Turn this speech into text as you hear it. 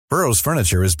Burrow's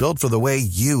furniture is built for the way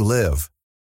you live.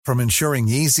 From ensuring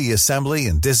easy assembly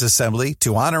and disassembly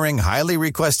to honoring highly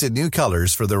requested new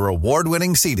colors for their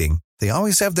award-winning seating, they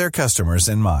always have their customers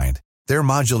in mind. Their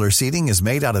modular seating is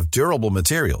made out of durable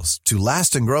materials to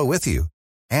last and grow with you.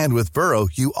 And with Burrow,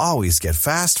 you always get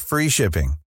fast, free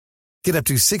shipping. Get up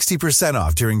to 60%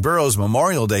 off during Burrow's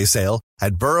Memorial Day sale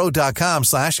at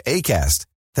burrow.com/ACAST.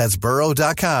 That's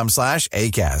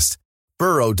burrow.com/ACAST.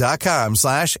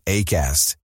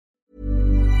 burrow.com/ACAST.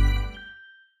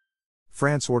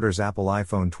 France orders Apple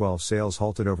iPhone 12 sales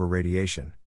halted over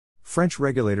radiation. French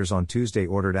regulators on Tuesday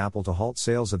ordered Apple to halt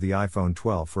sales of the iPhone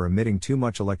 12 for emitting too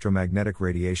much electromagnetic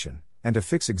radiation, and to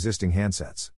fix existing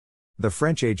handsets. The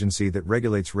French agency that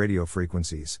regulates radio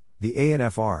frequencies, the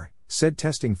ANFR, said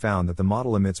testing found that the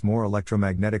model emits more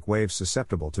electromagnetic waves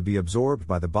susceptible to be absorbed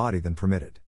by the body than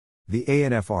permitted. The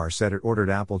ANFR said it ordered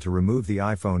Apple to remove the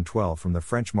iPhone 12 from the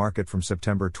French market from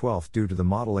September 12 due to the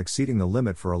model exceeding the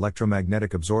limit for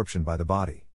electromagnetic absorption by the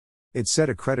body. It said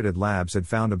accredited labs had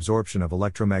found absorption of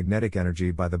electromagnetic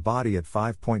energy by the body at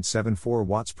 5.74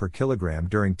 watts per kilogram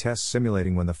during tests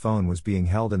simulating when the phone was being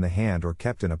held in the hand or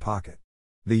kept in a pocket.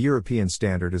 The European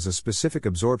standard is a specific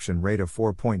absorption rate of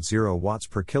 4.0 watts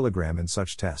per kilogram in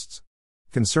such tests.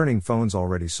 Concerning phones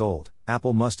already sold,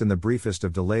 Apple must in the briefest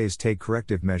of delays take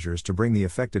corrective measures to bring the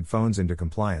affected phones into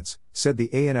compliance, said the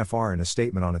ANFR in a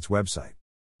statement on its website.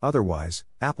 Otherwise,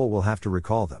 Apple will have to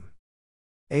recall them.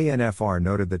 ANFR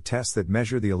noted that tests that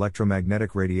measure the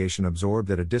electromagnetic radiation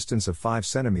absorbed at a distance of 5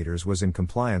 centimeters was in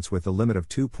compliance with the limit of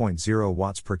 2.0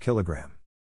 watts per kilogram.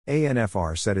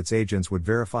 ANFR said its agents would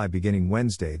verify beginning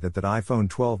Wednesday that iPhone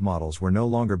 12 models were no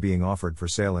longer being offered for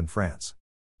sale in France.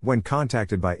 When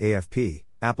contacted by AFP,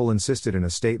 Apple insisted in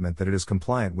a statement that it is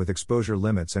compliant with exposure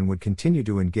limits and would continue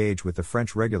to engage with the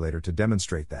French regulator to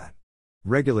demonstrate that.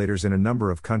 Regulators in a number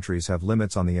of countries have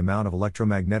limits on the amount of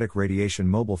electromagnetic radiation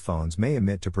mobile phones may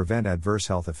emit to prevent adverse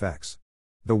health effects.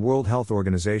 The World Health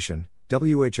Organization,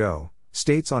 WHO,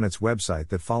 states on its website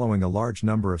that following a large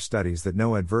number of studies that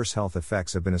no adverse health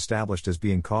effects have been established as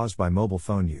being caused by mobile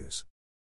phone use.